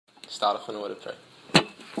start off in a word of prayer.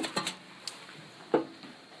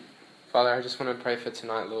 Father, I just want to pray for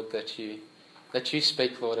tonight, Lord, that you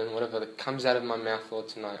speak, Lord, and whatever that comes out of my mouth, Lord,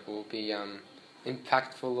 tonight will be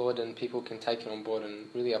impactful, Lord, and people can take it on board and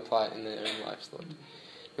really apply it in their own lives, Lord. In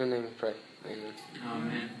your name we pray. Amen.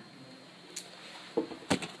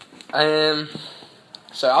 Amen.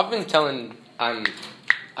 So I've been telling, I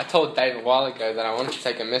told Dave a while ago that I wanted to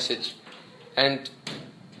take a message, and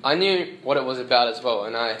I knew what it was about as well,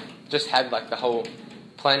 and I just had like the whole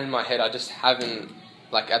plan in my head. I just haven't,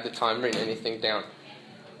 like at the time, written anything down.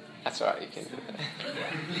 That's alright, you can do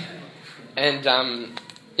that.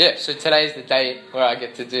 And so today's the day where I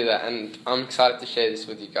get to do that, and I'm excited to share this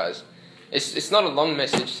with you guys. It's not a long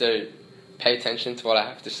message, so pay attention to what I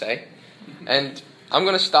have to say. And I'm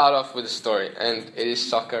going to start off with a story, and it is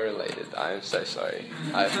soccer related. I am so sorry.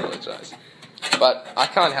 I apologise. But I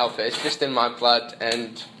can't help it. It's just in my blood,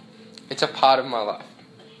 and it's a part of my life.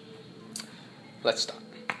 Let's start.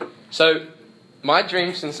 So, my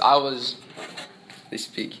dream since I was this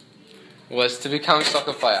big was to become a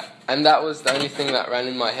soccer player. And that was the only thing that ran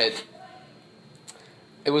in my head.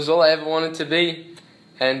 It was all I ever wanted to be.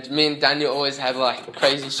 And me and Daniel always had like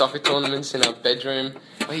crazy soccer tournaments in our bedroom.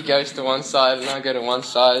 He goes to one side and I go to one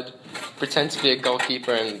side, pretend to be a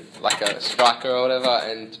goalkeeper and like a striker or whatever,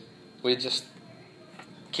 and we just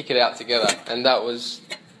kick it out together. And that was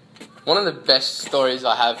one of the best stories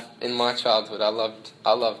I have in my childhood. I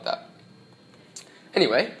loved that.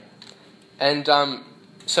 Anyway, and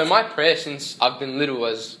so my prayer since I've been little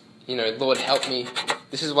was, Lord, help me.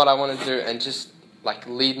 This is what I want to do, and just like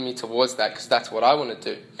lead me towards that, because that's what I want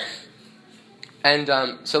to do. And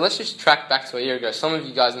so let's just track back to a year ago. Some of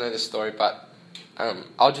you guys know this story, but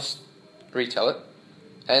I'll just retell it.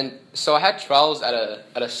 And so I had trials at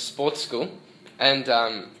a sports school, and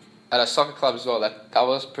at a soccer club as well. That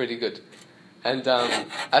was pretty good. And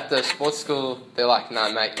at the sports school, they're like, "Nah,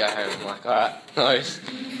 mate, go home." I'm like, "Alright, no worries."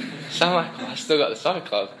 So I'm like, "I still got the soccer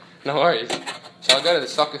club. No worries." So I go to the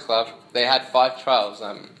soccer club. They had 5 trials.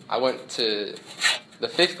 I went to the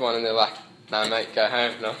 5th one, and they're like, "Nah, mate, go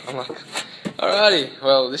home." No, I'm like, "Alrighty,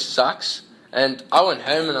 well, this sucks." And I went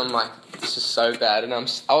home, and I'm like, "This is so bad." And I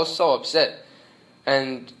was so upset.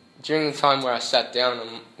 And during the time where I sat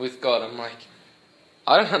down with God, I'm like,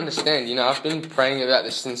 I don't understand. I've been praying about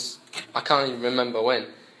this since I can't even remember when.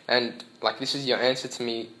 And like, this is your answer to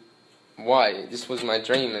me. Why? This was my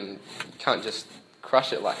dream, and you can't just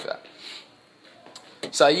crush it like that.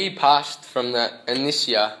 So a year passed from that, and this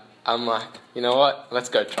year, I'm like, you know what? Let's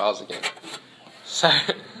go trials again. So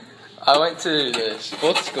I went to the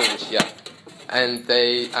sports school this year, and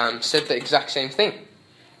they said the exact same thing.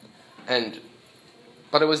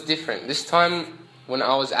 But it was different. This time, when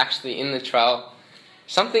I was actually in the trial,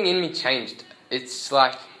 something in me changed. It's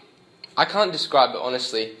like, I can't describe it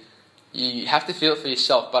honestly. You have to feel it for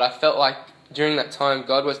yourself. But I felt like during that time,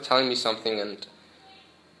 God was telling me something, and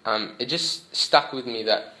it just stuck with me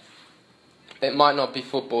that it might not be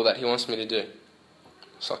football that He wants me to do.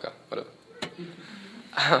 Soccer, whatever.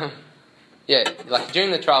 Like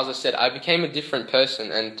during the trials, I said, I became a different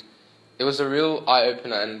person, and it was a real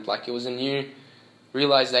eye-opener, and like it was a new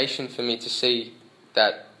realization for me to see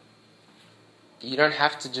that you don't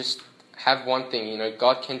have to just have one thing.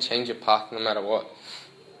 God can change your path no matter what.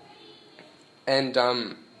 And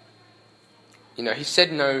He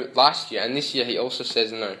said no last year, and this year He also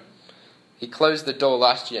says no. He closed the door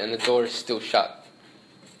last year, and the door is still shut.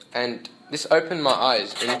 And this opened my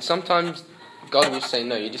eyes. And sometimes God will say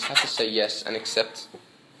no. You just have to say yes and accept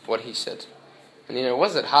what He said. And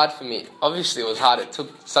was it hard for me? Obviously it was hard. It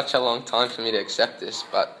took such a long time for me to accept this,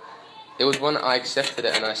 but it was when I accepted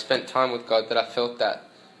it and I spent time with God that I felt that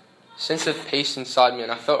sense of peace inside me,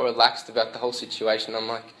 and I felt relaxed about the whole situation. I'm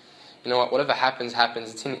like, you know what, whatever happens,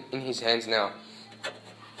 happens. It's in His hands now.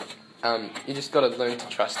 You just got to learn to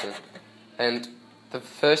trust Him. And the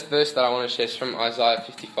first verse that I want to share is from Isaiah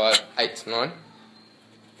 55, 8-9.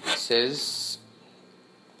 It says,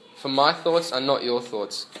 "For my thoughts are not your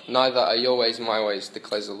thoughts, neither are your ways my ways,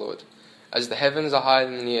 declares the Lord. As the heavens are higher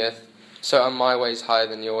than the earth, so are my ways higher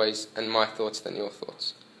than your ways, and my thoughts than your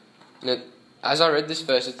thoughts." As I read this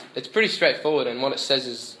verse, it's pretty straightforward, and what it says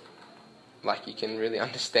is, like, you can really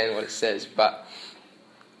understand what it says, but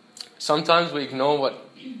sometimes we ignore what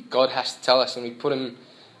God has to tell us, and we put Him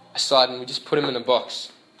aside, and we just put Him in a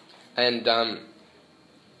box. And,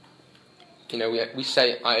 we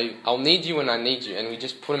say, I'll need you when I need you, and we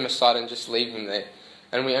just put Him aside and just leave Him there.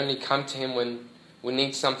 And we only come to Him when we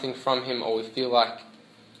need something from Him, or we feel like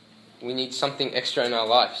we need something extra in our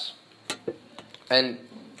lives. And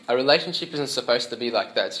a relationship isn't supposed to be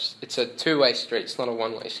like that. It's a two-way street. It's not a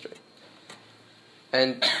one-way street.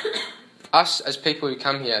 And us as people who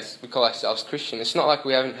come here, we call ourselves Christian, it's not like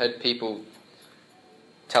we haven't heard people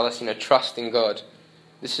tell us, trust in God.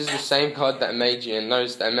 This is the same God that made you and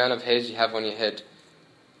knows the amount of hairs you have on your head.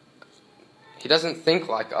 He doesn't think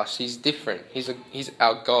like us. He's different. He's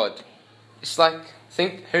our God. It's like,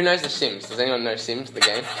 who knows The Sims? Does anyone know Sims, the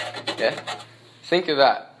game? Yeah? Think of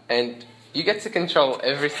that. And you get to control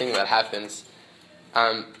everything that happens.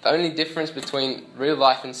 The only difference between real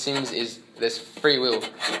life and Sims is there's free will.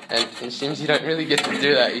 And in Sims you don't really get to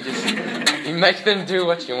do that. You make them do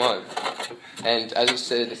what you want. And as I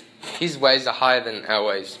said, his ways are higher than our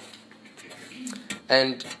ways.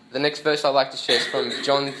 And the next verse I'd like to share is from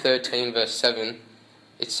John 13 verse 7.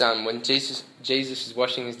 It's when Jesus is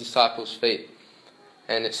washing his disciples' feet.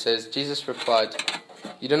 And it says, Jesus replied,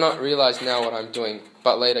 "You do not realize now what I'm doing,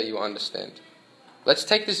 but later you will understand." Let's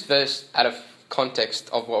take this verse out of context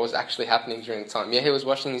of what was actually happening during the time. Yeah, he was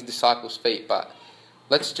washing his disciples' feet, but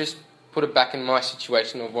let's just put it back in my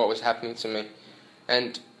situation of what was happening to me.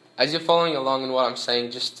 And as you're following along in what I'm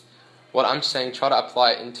saying, try to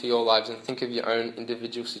apply it into your lives and think of your own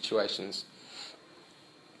individual situations.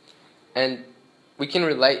 And we can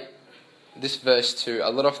relate this verse to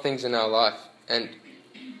a lot of things in our life. And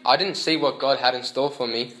I didn't see what God had in store for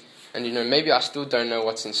me. And maybe I still don't know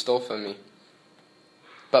what's in store for me.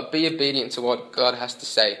 But be obedient to what God has to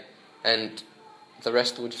say, and the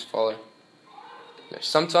rest will just follow.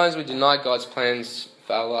 Sometimes we deny God's plans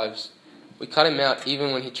for our lives. We cut him out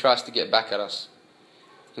even when he tries to get back at us.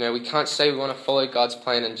 We can't say we want to follow God's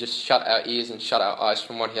plan and just shut our ears and shut our eyes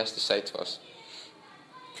from what he has to say to us.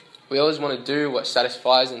 We always want to do what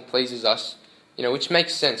satisfies and pleases us, which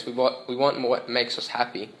makes sense. We want what makes us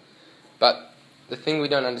happy. But the thing we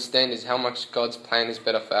don't understand is how much God's plan is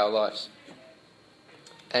better for our lives.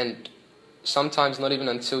 And sometimes not even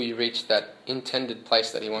until you reach that intended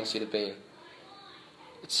place that he wants you to be in.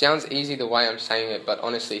 It sounds easy the way I'm saying it, but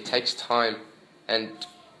honestly, it takes time and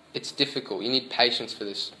it's difficult. You need patience for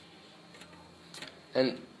this.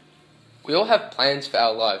 And we all have plans for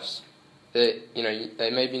our lives. They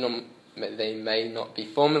may not be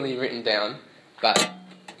formally written down, but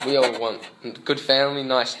we all want a good family,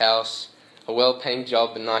 nice house, a well-paying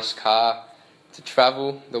job, a nice car, to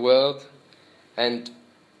travel the world. And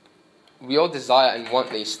we all desire and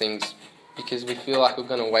want these things because we feel like we're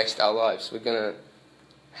going to waste our lives. We're going to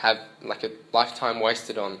have like a lifetime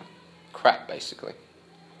wasted on crap, basically.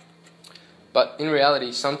 But in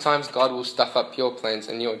reality, sometimes God will stuff up your plans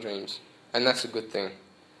and your dreams, and that's a good thing.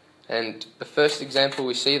 And the first example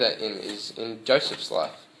we see that in is in Joseph's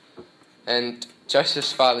life. And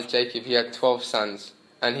Joseph's father, Jacob, he had 12 sons,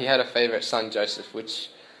 and he had a favourite son, Joseph, which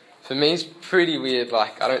for me is pretty weird.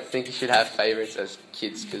 Like, I don't think you should have favourites as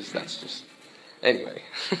kids, because that's just... Anyway.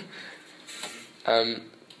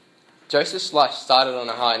 Joseph's life started on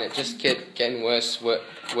a high, and it just kept getting worse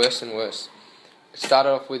and worse. It started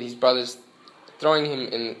off with his brothers throwing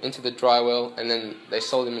him into the dry well, and then they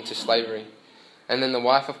sold him into slavery. And then the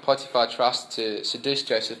wife of Potiphar tries to seduce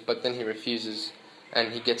Joseph, but then he refuses,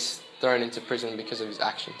 and he gets thrown into prison because of his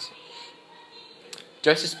actions.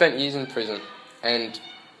 Joseph spent years in prison, and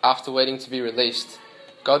after waiting to be released,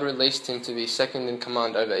 God released him to be second in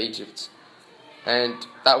command over Egypt. And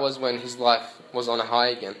that was when his life was on a high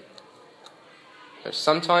again.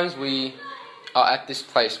 Sometimes we are at this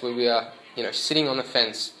place where we are, sitting on the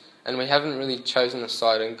fence, and we haven't really chosen a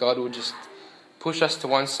side, and God will just push us to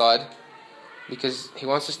one side because he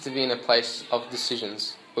wants us to be in a place of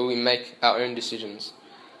decisions where we make our own decisions.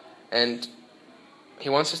 And he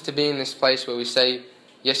wants us to be in this place where we say,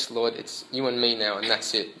 "Yes, Lord, it's you and me now, and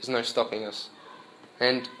that's it. There's no stopping us."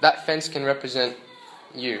 And that fence can represent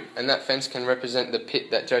you, and that fence can represent the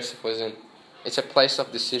pit that Joseph was in. It's a place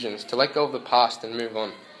of decisions, to let go of the past and move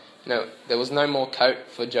on. There was no more coat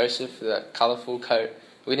for Joseph, that colourful coat.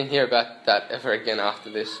 We didn't hear about that ever again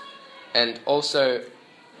after this. And also,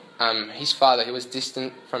 his father, he was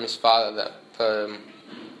distant from his father.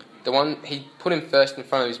 The one, he put him first in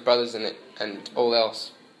front of his brothers and all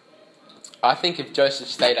else. I think if Joseph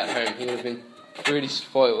stayed at home, he would have been pretty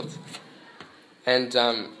spoiled. And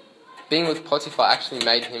being with Potiphar actually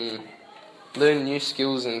made him learn new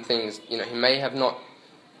skills and things. He may have not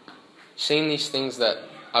seen these things that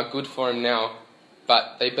are good for him now,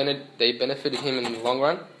 but they benefited him in the long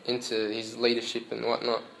run into his leadership and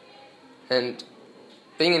whatnot. And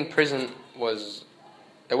being in prison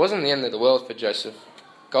it wasn't the end of the world for Joseph.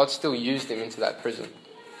 God still used him into that prison.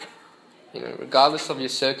 Regardless of your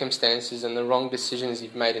circumstances and the wrong decisions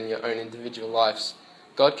you've made in your own individual lives,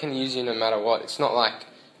 God can use you no matter what. It's not like,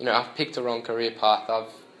 I've picked a wrong career path,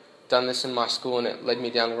 I've done this in my school and it led me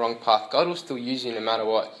down the wrong path. God will still use you no matter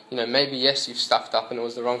what. Maybe yes, you've stuffed up and it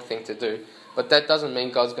was the wrong thing to do, but that doesn't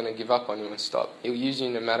mean God's going to give up on you and stop. He'll use you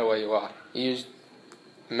no matter where you are. He used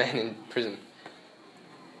a man in prison.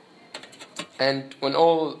 And when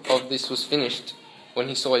all of this was finished, when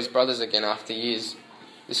he saw his brothers again after years,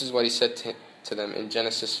 this is what he said to them in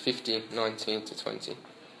Genesis 50:19-20.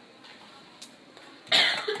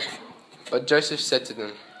 But Joseph said to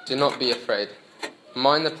them, "Do not be afraid. Am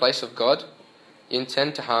I in the place of God? You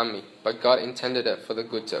intend to harm me, but God intended it for the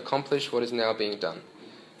good to accomplish what is now being done,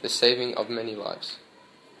 the saving of many lives."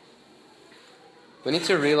 We need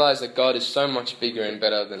to realize that God is so much bigger and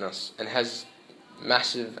better than us and has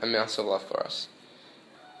massive amounts of love for us.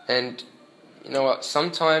 And you know what?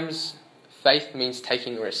 Sometimes faith means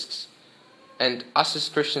taking risks. And us as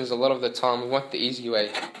Christians, a lot of the time, we want the easy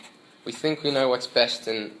way. We think we know what's best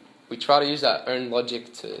and we try to use our own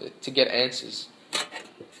logic to get answers.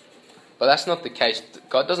 But that's not the case.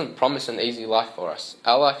 God doesn't promise an easy life for us.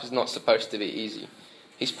 Our life is not supposed to be easy.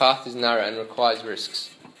 His path is narrow and requires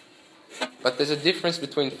risks. But there's a difference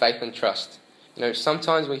between faith and trust.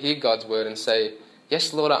 Sometimes we hear God's word and say,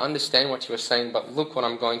 "Yes, Lord, I understand what you are saying, but look what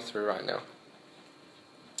I'm going through right now."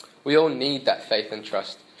 We all need that faith and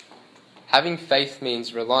trust. Having faith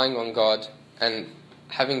means relying on God, and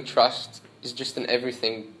having trust is just an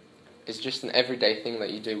everyday thing that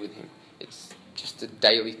you do with Him. It's just a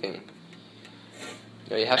daily thing.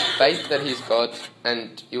 You have faith that He's God,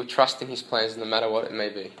 and you'll trust in His plans no matter what it may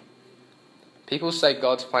be. People say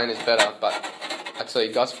God's plan is better, but I tell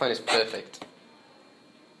you, God's plan is perfect.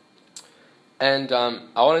 And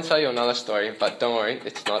I want to tell you another story, but don't worry,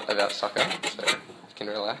 it's not about soccer, so you can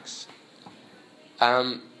relax.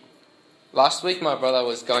 Last week my brother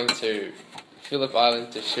was going to Phillip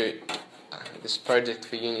Island to shoot this project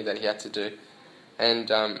for uni that he had to do. And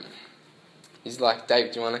he's like,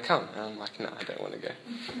 "Dave, do you want to come?" And I'm like, "No, I don't want to go."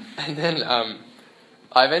 And then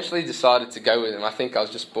I eventually decided to go with him. I think I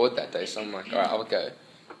was just bored that day, so I'm like, "Alright, I'll go."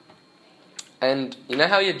 And you know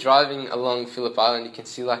how you're driving along Phillip Island, you can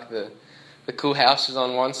see like the cool houses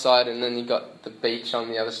on one side and then you got the beach on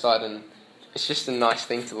the other side, and it's just a nice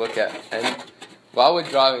thing to look at. And while we're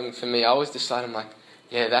driving, for me, I always decide, I'm like,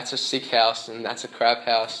 yeah, that's a sick house and that's a crap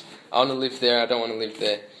house. I want to live there, I don't want to live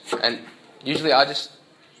there. And usually I just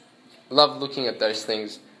love looking at those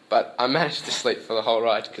things, but I managed to sleep for the whole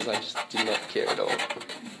ride because I just did not care at all.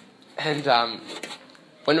 And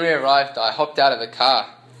when we arrived, I hopped out of the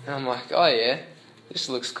car and I'm like, "Oh yeah, this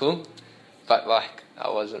looks cool." But I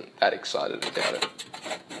wasn't that excited about it.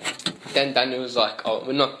 Then Daniel was like, "Oh,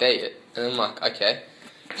 we're not there yet." And I'm like, "Okay."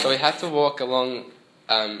 So we had to walk along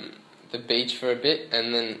the beach for a bit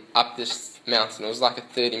and then up this mountain. It was like a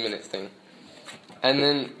 30-minute thing. And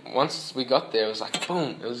then once we got there, it was like,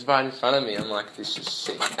 boom, it was right in front of me. I'm like, "This is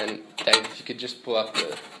sick." And Dave, if you could just pull up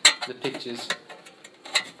the pictures.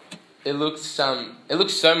 It looks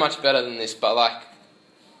so much better than this, but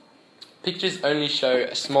pictures only show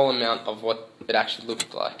a small amount of what it actually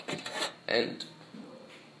looked like. And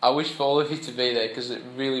I wish for all of you to be there because it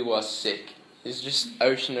really was sick. There's just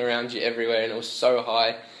ocean around you everywhere and it was so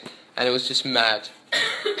high and it was just mad.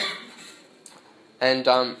 And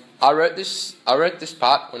I wrote this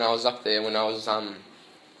part when I was up there, when I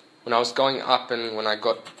was going up, and when I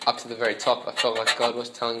got up to the very top, I felt like God was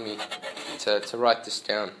telling me to write this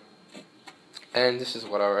down. And this is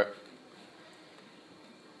what I wrote.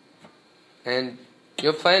 And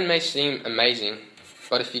your plan may seem amazing,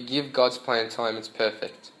 but if you give God's plan time, it's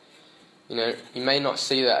perfect. You may not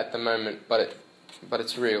see that at the moment, but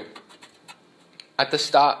it's real. At the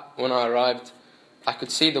start, when I arrived, I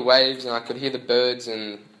could see the waves and I could hear the birds,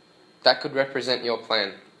 and that could represent your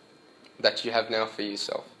plan that you have now for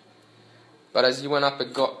yourself. But as you went up,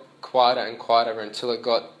 it got quieter and quieter until it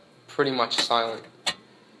got pretty much silent.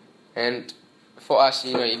 And for us,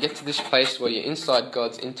 you get to this place where you're inside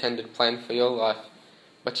God's intended plan for your life,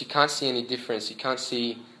 but you can't see any difference. You can't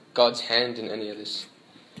see God's hand in any of this.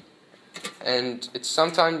 And it's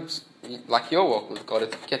sometimes, like your walk with God,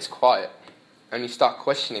 it gets quiet and you start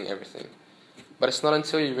questioning everything. But it's not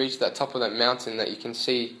until you reach that top of that mountain that you can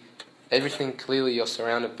see everything clearly you're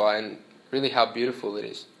surrounded by and really how beautiful it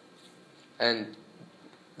is. And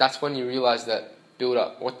that's when you realize that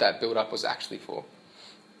what that build-up was actually for.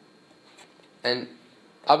 And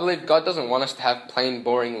I believe God doesn't want us to have plain,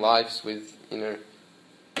 boring lives with,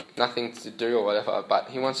 nothing to do or whatever, but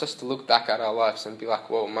He wants us to look back at our lives and be like,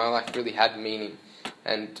 "Whoa, my life really had meaning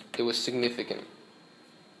and it was significant."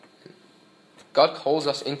 God calls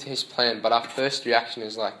us into His plan, but our first reaction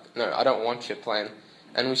is like, "No, I don't want your plan,"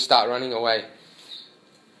 and we start running away.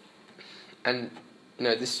 And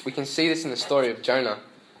we can see this in the story of Jonah.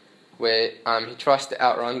 where he tries to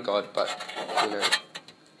outrun God, but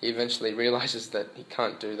he eventually realizes that he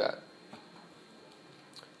can't do that.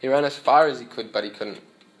 He ran as far as he could, but he couldn't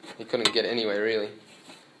get anywhere really.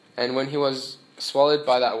 And when he was swallowed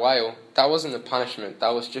by that whale, that wasn't a punishment. That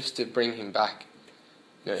was just to bring him back.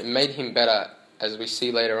 It made him better, as we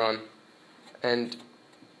see later on. And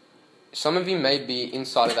some of you may be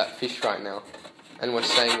inside of that fish right now, and we're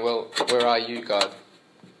saying, well, where are you, God?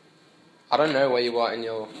 I don't know where you are in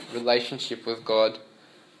your relationship with God,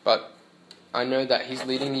 but I know that He's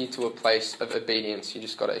leading you to a place of obedience. You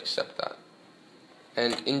just got to accept that.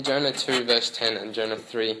 And in Jonah 2 verse 10 and Jonah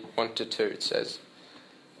 3 1-2 it says,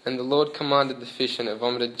 "And the Lord commanded the fish, and it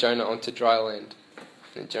vomited Jonah onto dry land."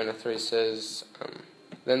 And Jonah 3 says,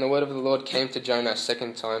 "Then the word of the Lord came to Jonah a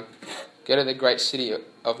second time. Go to the great city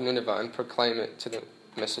of Nineveh and proclaim it to the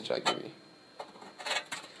message I give you."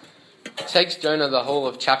 It takes Jonah the whole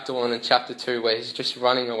of chapter 1 and chapter 2 where he's just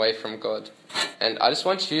running away from God. And I just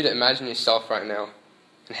want you to imagine yourself right now.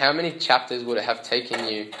 And how many chapters would it have taken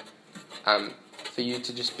you for you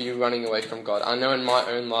to just be running away from God? I know in my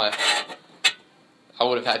own life, I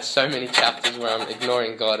would have had so many chapters where I'm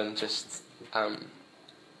ignoring God and just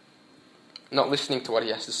not listening to what He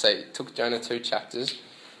has to say. It took Jonah 2 chapters.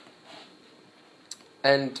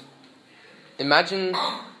 And imagine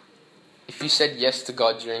if you said yes to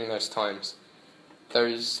God during those times.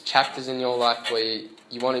 Those chapters in your life where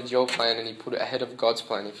you wanted your plan and you put it ahead of God's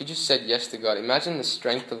plan. If you just said yes to God, imagine the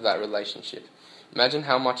strength of that relationship. Imagine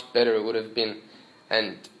how much better it would have been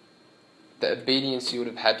and the obedience you would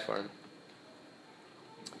have had for Him.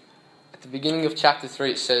 At the beginning of chapter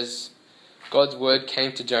 3 it says, God's word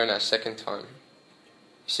came to Jonah a second time.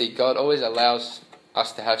 You see, God always allows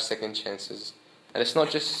us to have second chances. And it's not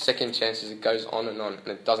just second chances, it goes on and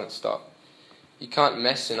it doesn't stop. You can't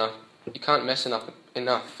mess enough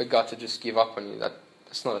enough for God to just give up on you.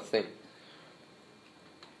 That's not a thing.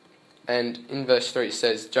 And in verse 3 it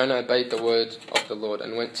says, Jonah obeyed the word of the Lord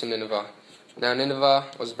and went to Nineveh. Now Nineveh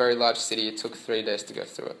was a very large city. It took 3 days to go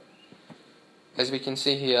through it. As we can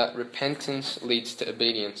see here, repentance leads to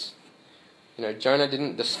obedience. Jonah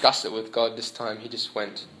didn't discuss it with God this time. He just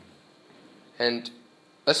went. And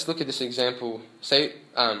let's look at this example. Say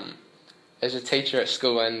there's a teacher at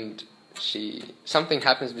school and something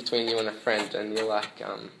happens between you and a friend, and you're like,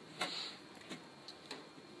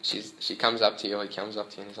 she comes up to you, or he comes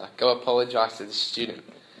up to you, and he's like, go apologise to the student.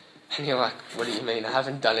 And you're like, what do you mean? I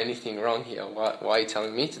haven't done anything wrong here. Why are you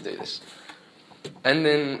telling me to do this? And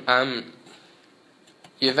then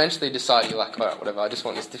you eventually decide, you're like, alright, whatever, I just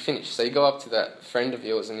want this to finish. So you go up to that friend of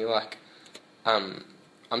yours and you're like,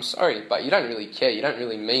 I'm sorry, but you don't really care, you don't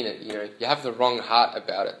really mean it, you have the wrong heart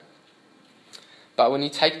about it. But when you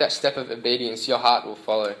take that step of obedience, your heart will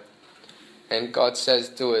follow. And God says,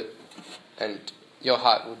 do it, and your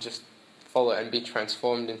heart will just follow and be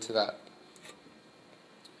transformed into that.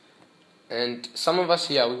 And some of us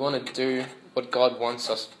here, we want to do what God wants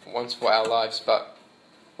for our lives, but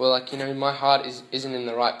we're like, my heart isn't in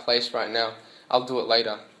the right place right now. I'll do it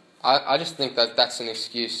later. I just think that's an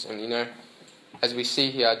excuse. And as we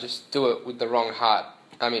see here, just do it with the wrong heart.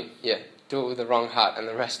 Do it with the wrong heart and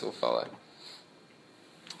the rest will follow.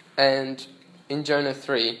 And in Jonah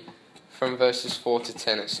 3, from verses 4 to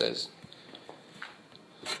 10 it says,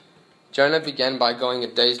 Jonah began by going a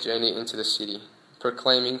day's journey into the city,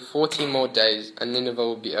 proclaiming 40 more days and Nineveh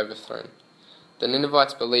will be overthrown. The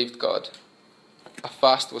Ninevites believed God. A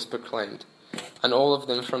fast was proclaimed, and all of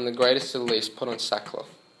them, from the greatest to the least, put on sackcloth.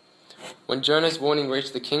 When Jonah's warning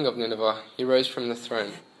reached the king of Nineveh, he rose from the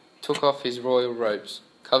throne, took off his royal robes,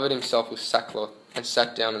 covered himself with sackcloth, and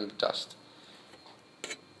sat down in the dust.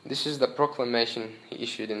 This is the proclamation he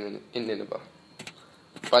issued in Nineveh.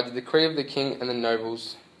 By the decree of the king and the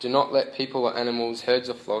nobles, do not let people or animals, herds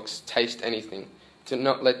or flocks, taste anything. Do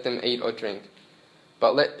not let them eat or drink.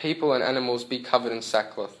 But let people and animals be covered in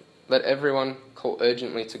sackcloth. Let everyone call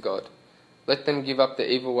urgently to God. Let them give up their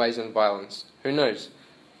evil ways and violence. Who knows?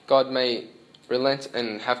 God may relent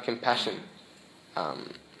and have compassion.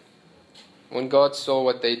 When God saw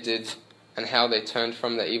what they did and how they turned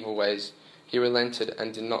from their evil ways, He relented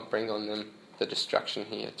and did not bring on them the destruction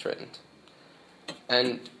He had threatened.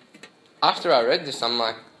 And after I read this, I'm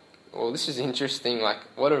like, well, this is interesting. Like,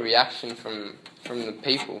 what a reaction from the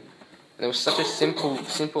people. And it was such a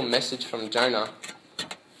simple message from Jonah.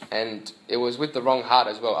 And it was with the wrong heart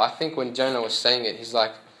as well. I think when Jonah was saying it, he's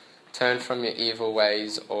like, turn from your evil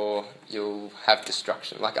ways or you'll have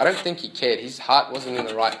destruction. Like, I don't think he cared. His heart wasn't in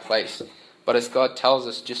the right place. But as God tells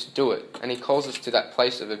us, just do it. And He calls us to that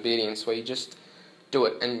place of obedience where you just do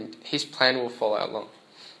it and His plan will follow along.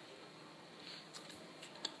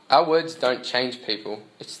 our words don't change people.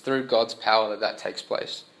 It's through God's power that takes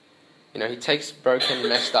place. He takes broken,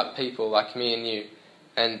 messed up people like me and you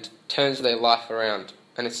and turns their life around,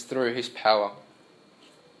 and it's through His power.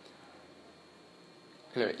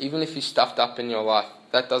 Even if you're stuffed up in your life,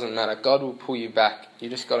 that doesn't matter. God will pull you back. You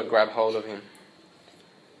just got to grab hold of Him.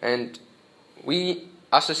 And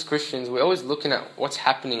us as Christians, we're always looking at what's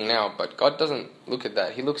happening now, but God doesn't look at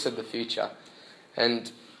that. He looks at the future.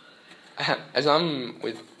 And as I'm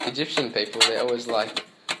with Egyptian people, they're always like,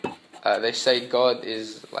 they say God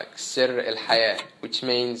is like Sir el-Hayah, which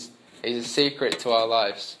means He's a secret to our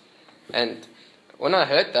lives. And when I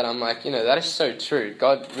heard that, I'm like, that is so true.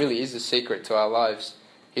 God really is a secret to our lives.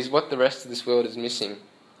 He's what the rest of this world is missing.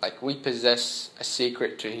 Like, we possess a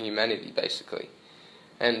secret to humanity, basically.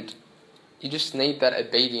 And you just need that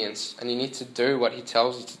obedience, and you need to do what He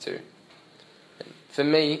tells you to do. And for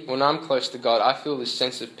me, when I'm close to God, I feel this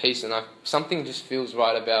sense of peace, and something just feels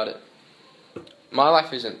right about it. My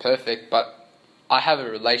life isn't perfect, but I have a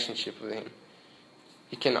relationship with Him.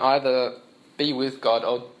 You can either be with God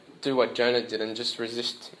or do what Jonah did and just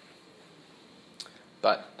resist Him.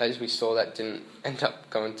 But as we saw, that didn't end up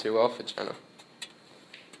going too well for Jonah.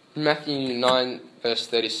 In Matthew 9, verse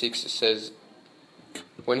 36, it says,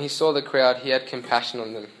 "When He saw the crowd, He had compassion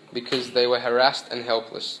on them, because they were harassed and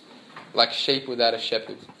helpless, like sheep without a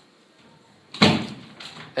shepherd."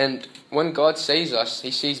 And when God sees us, He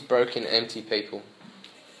sees broken, empty people.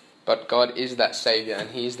 But God is that Saviour, and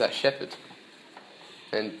He is that shepherd.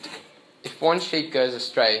 And if one sheep goes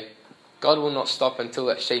astray, God will not stop until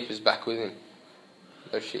that sheep is back with Him.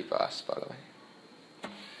 Those sheep are us, by the way.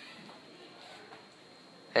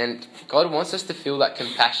 And God wants us to feel that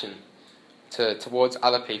compassion towards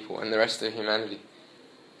other people and the rest of humanity.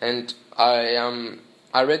 And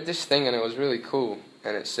I read this thing, and it was really cool.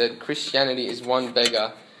 And it said, Christianity is one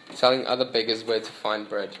beggar telling other beggars where to find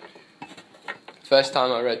bread. First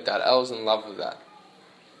time I read that, I was in love with that.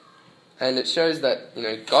 And it shows that,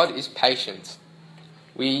 God is patient.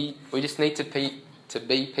 We just need to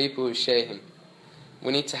be people who share Him.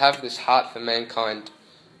 We need to have this heart for mankind.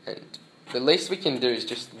 And the least we can do is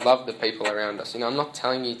just love the people around us. I'm not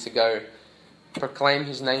telling you to go proclaim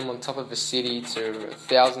His name on top of a city to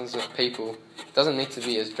thousands of people. It doesn't need to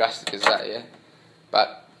be as drastic as that, yeah?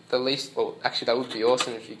 But the least, well, actually that would be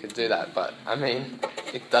awesome if you could do that, but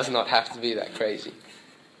it does not have to be that crazy.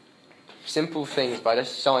 Simple things by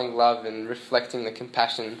just showing love and reflecting the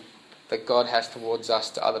compassion that God has towards us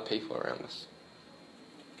to other people around us.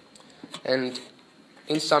 And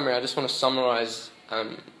in summary, I just want to summarize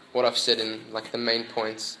what I've said in the main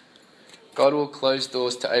points. God will close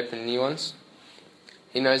doors to open new ones.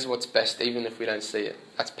 He knows what's best even if we don't see it.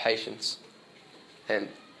 That's patience. And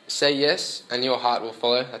say yes and your heart will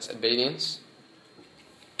follow. That's obedience.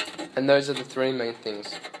 And those are the three main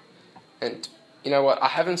things. And you know what? I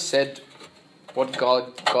haven't said what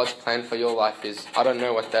God's plan for your life is. I don't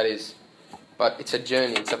know what that is. But it's a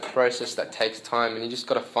journey. It's a process that takes time. And you just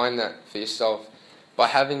got to find that for yourself by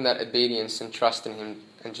having that obedience and trust in Him,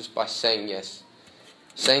 and just by saying yes.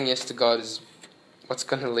 Saying yes to God is what's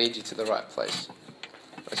going to lead you to the right place.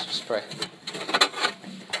 Let's just pray.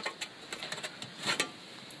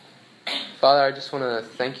 Father, I just want to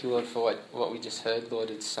thank You, Lord, for what we just heard, Lord.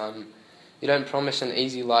 It's You don't promise an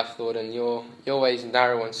easy life, Lord, and your way is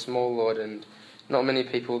narrow and small, Lord, and not many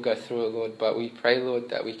people will go through it, Lord. But we pray, Lord,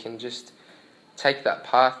 that we can just take that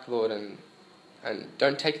path, Lord, and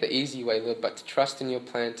don't take the easy way, Lord, but to trust in Your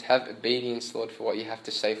plan, to have obedience, Lord, for what You have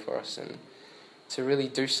to say for us, and to really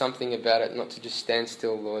do something about it, not to just stand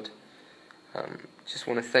still, Lord. Just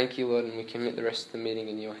want to thank You, Lord, and we commit the rest of the meeting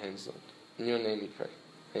in Your hands, Lord. In Your name we pray.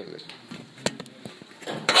 Amen.